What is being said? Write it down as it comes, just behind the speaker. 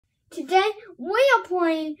Today we are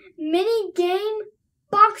playing Minigame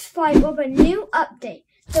Box 5 with a new update.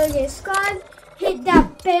 So subscribe, hit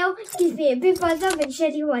that bell, give me a big thumbs up and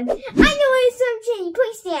share the one. I know it's so cheap.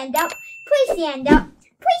 Please stand up. Please stand up.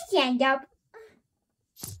 Please stand up.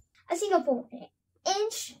 A single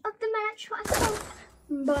 4-inch of the match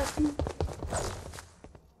button.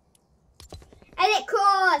 Edit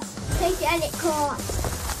course. Take the edit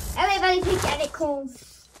course. Everybody take the edit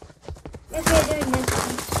course. If we're doing this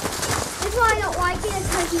one. That's why I don't like it,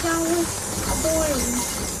 because you don't want a balloon.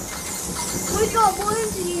 When you got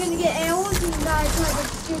balloons and you're going to get arrows and you gotta try to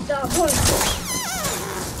shoot the balloon.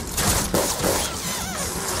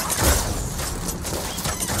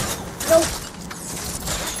 Nope.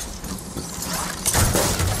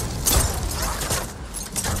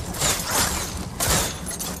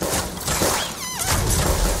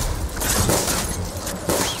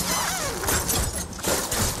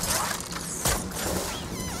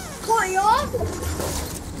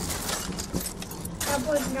 That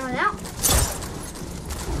boy's not out.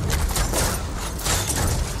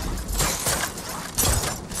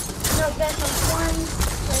 No, that's my one.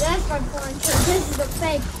 So that's my one. So this is a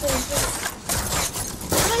fake person.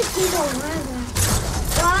 How many people have that?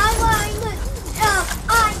 Well,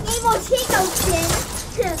 I need more Chico skin.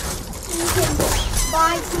 You can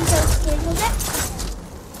buy Chico skin with it.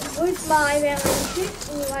 With my variation. If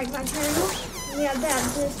you like my channel, you have to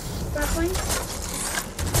have this stuff on.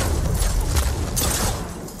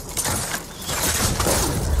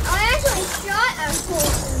 Shot a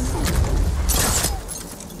person.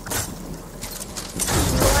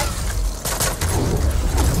 What?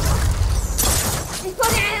 It's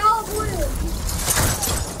fucking all blue.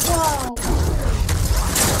 Whoa.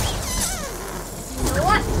 You know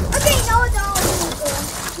what? Okay, no, it's all blue.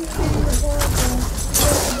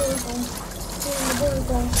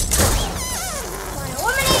 Fine,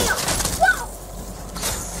 eliminate him. Whoa!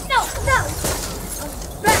 No. I'm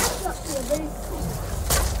back up here, baby.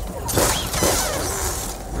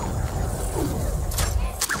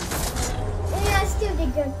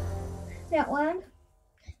 Good. That one,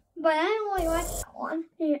 but I don't really like that one.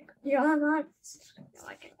 Yeah, I'm not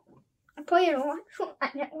like it. I play it a lot.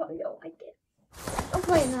 I really don't like it. I don't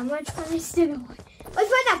play it that much, but I still don't like it. Let's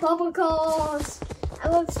play that bubble calls. I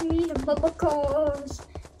love me the bubble calls.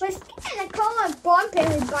 Let's get a call on bomb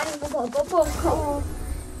everybody with a bubble call.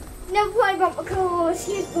 Never play bubble calls.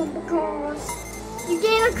 Here's bubble calls. You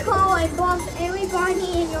get a call and bomb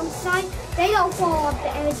everybody in your side. They don't fall off the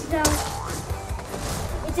edge though.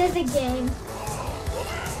 It's just a game.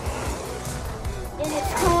 And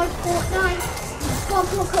it's called Fortnite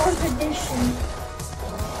Bumper Cars Edition.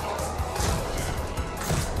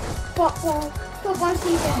 Football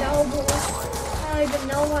season over. I don't even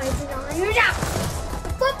know why it's not. Here's out!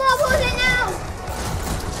 Football season now!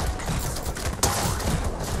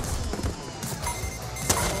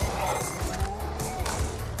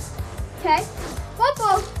 Okay.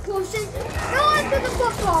 Football person. Go on to the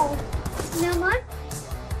football. Never mind.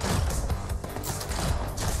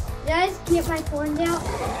 Did I just get my phone out?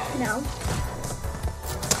 No.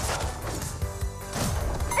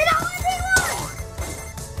 I don't want to be one!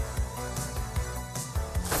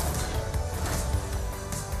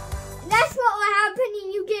 That's what will happen when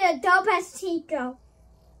you get a dub as Chico.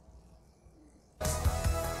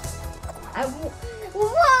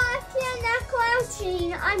 Walking, not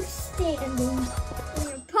crouching. I'm standing. In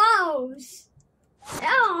a pose.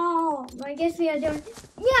 Oh, I guess we are doing.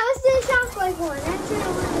 Yeah, let's do the shotgun one. Actually, I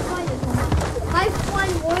wanted to play this one. My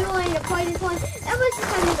friend Roy wanted to play this one. That was just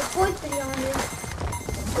kind of the fourth video on this.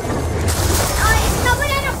 No,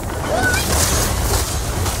 banana! What?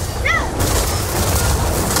 No!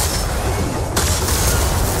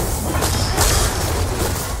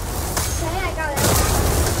 Okay, I got it.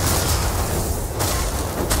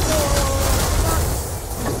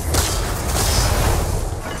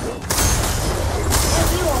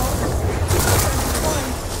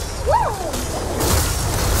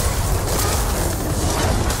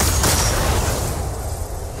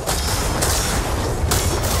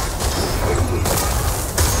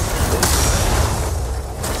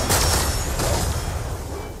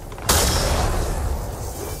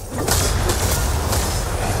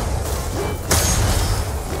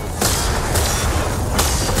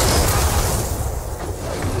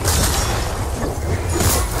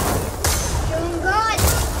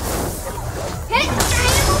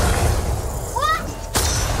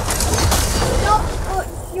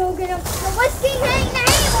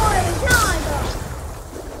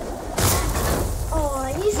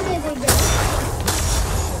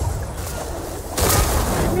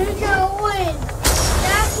 Who's gonna win?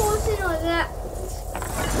 That person or that?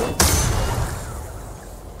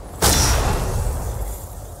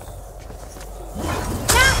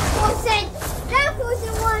 That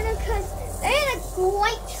wasn't one because they had a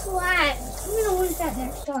great track. I'm gonna lose that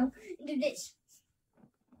next time. Do this.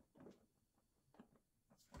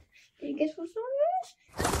 Did you guess what song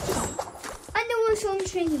it is? I know what song I'm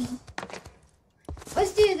singing.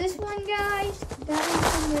 Let's do this one, guys. That one's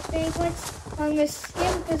one of my favorites. I'm gonna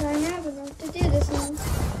skip because I have enough to do this one.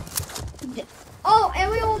 Oh,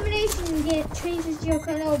 every elimination changes your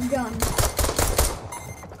color of gun.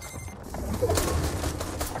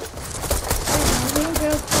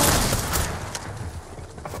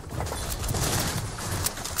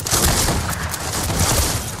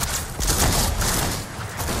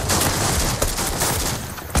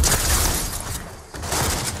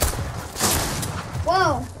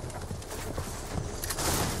 Whoa.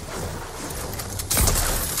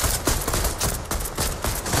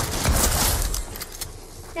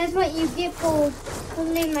 That's what you get for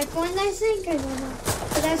playing my Fortnite, I think. I don't know.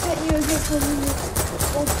 But that's what you get for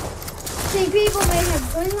see, people may have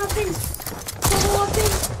gun weapons, purple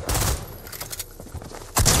weapons.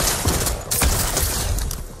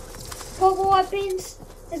 Purple weapons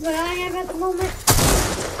is what I have at the moment.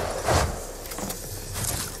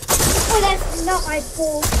 Oh, that's not my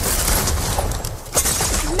fault.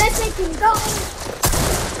 Mythic and gold.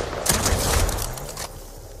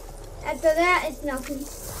 After that, it's nothing.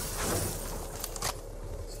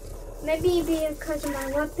 Maybe because of my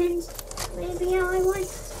weapons. Maybe I want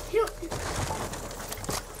to.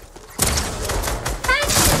 And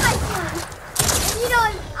you know,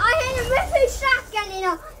 I had a mythic shotgun, you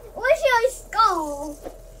know. What's your skull?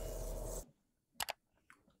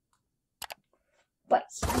 But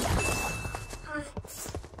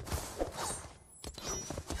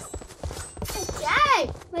okay,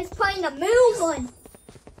 let's play the moon one.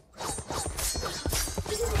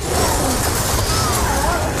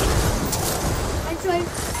 Actually,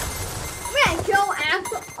 we're gonna go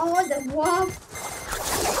after all the wolves.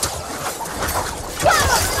 Oh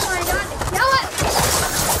my god, kill it!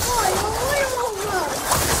 Oh,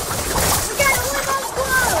 we gotta live on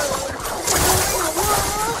clothes.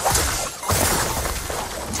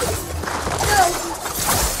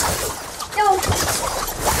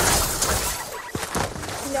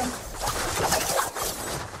 No.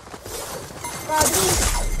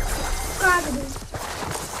 Gravity.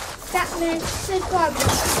 Batman says gravity.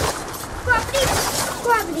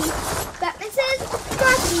 Gravity. Batman says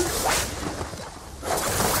gravity.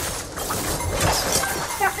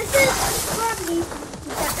 Batman says gravity.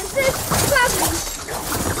 Batman says gravity.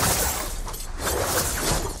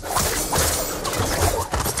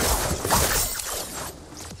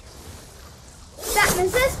 Batman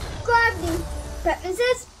says gravity. Batman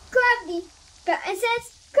says gravity. Batman says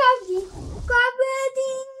gravity.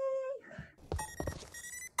 Gravity.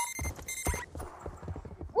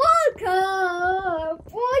 Walk up.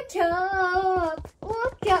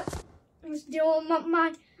 Let's do it, my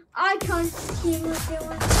icon team was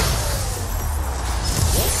doing.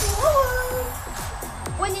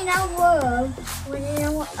 When in our world,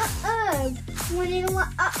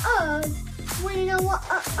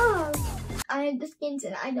 I have the skins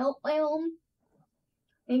and I don't wear them.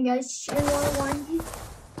 And guys, share one.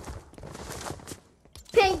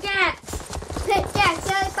 Pickaxe,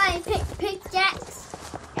 everybody pick pickaxe.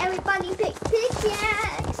 Everybody pick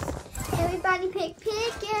pickaxe. Everybody pick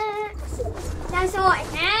pickaxe. That's all I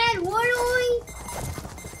had, literally.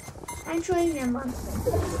 Actually, never mind.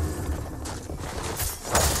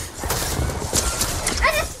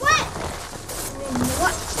 I just went.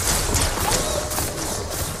 What?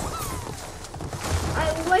 I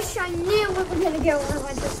wish I knew we were gonna go on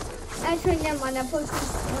like this. Actually, never mind. I posted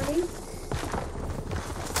this morning.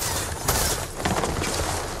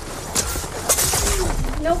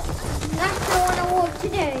 Nope, not going to work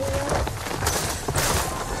today.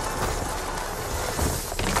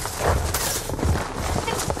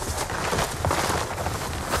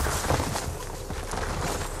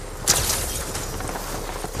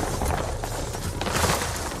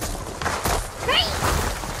 Great!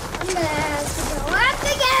 I'm gonna have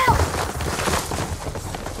to go.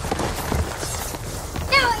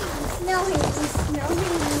 No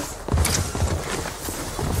Hades.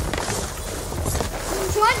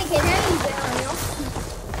 Trying to get Hades down here.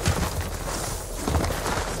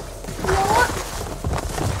 What?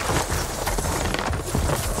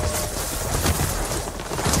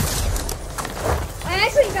 I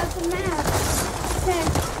actually got the map. Okay.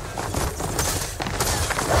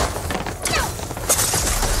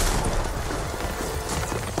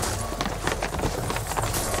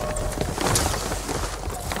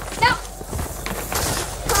 No.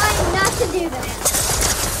 do that.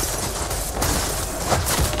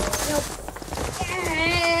 Nope.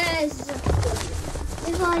 Yes!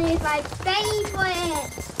 This one is my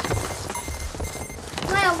favorite.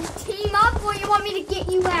 Well, team up or you want me to get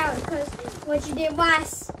you out? Because what you did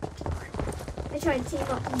last time, I tried to team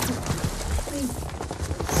up with you.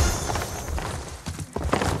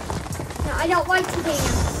 No, I don't like to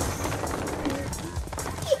dance.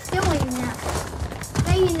 Keep doing that.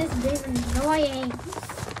 Making this is annoying.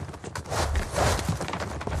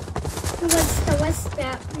 Who wants to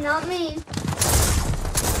whisper? Not me.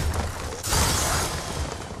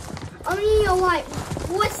 Only your like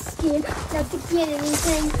whiskey not to get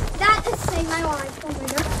anything. That does save my life. Oh my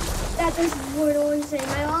god. That does literally save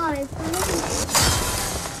my life.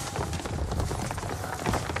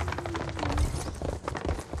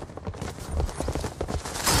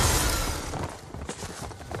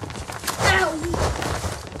 Ow!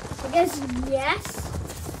 I guess yes.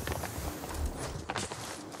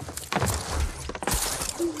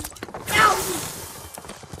 Ow!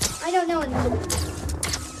 I don't know anymore.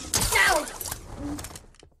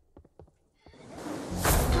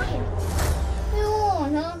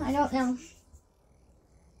 I don't know.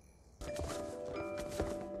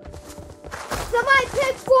 Somebody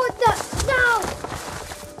pick for the no!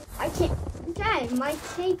 I can't. Dad, my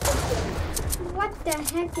cape is there. What the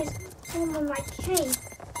heck is wrong with my cape?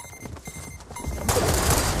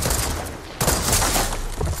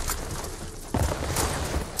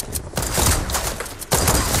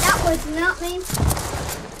 That was not me.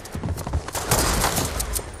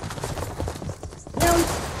 No.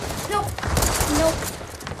 Nope. Nope.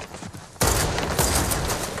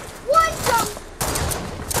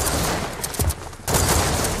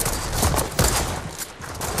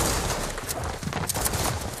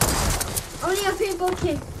 Only if people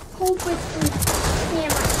can cope with the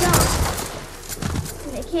camera jump.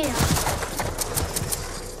 And they can't.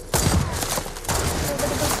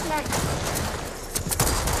 Nobody gets next.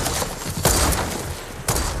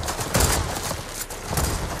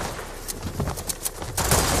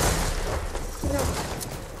 No.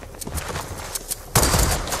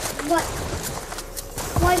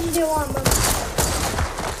 What did you do on them?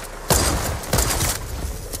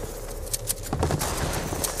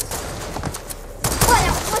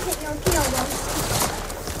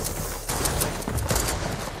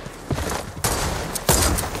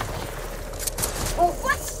 Oh,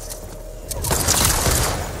 what?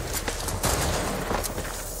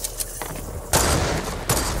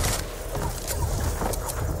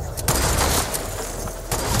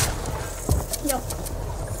 No.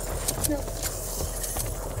 No.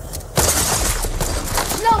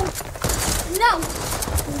 No. No.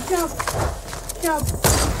 Jump. Jump.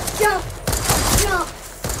 Jump. Jump.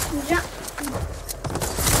 Jump. You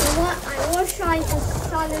know what? I was trying to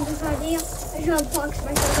start this idea. I should have boxed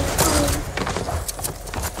myself in the phone.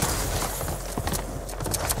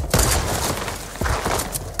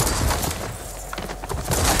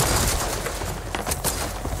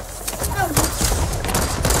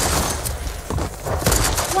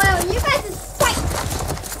 Well, you guys are fight.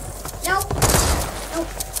 No. No.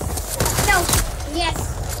 No. Yes.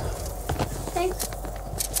 Okay.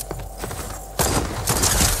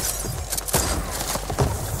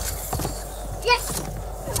 Yes.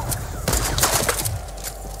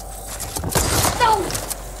 No.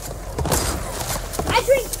 I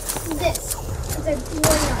think this is a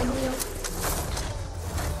great idea.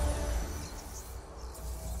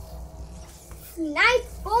 Nice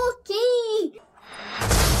bulky.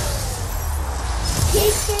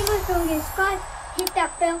 Please stay with us, subscribe, hit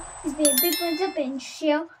that bell, and be a big thumbs up and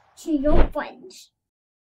share to your friends.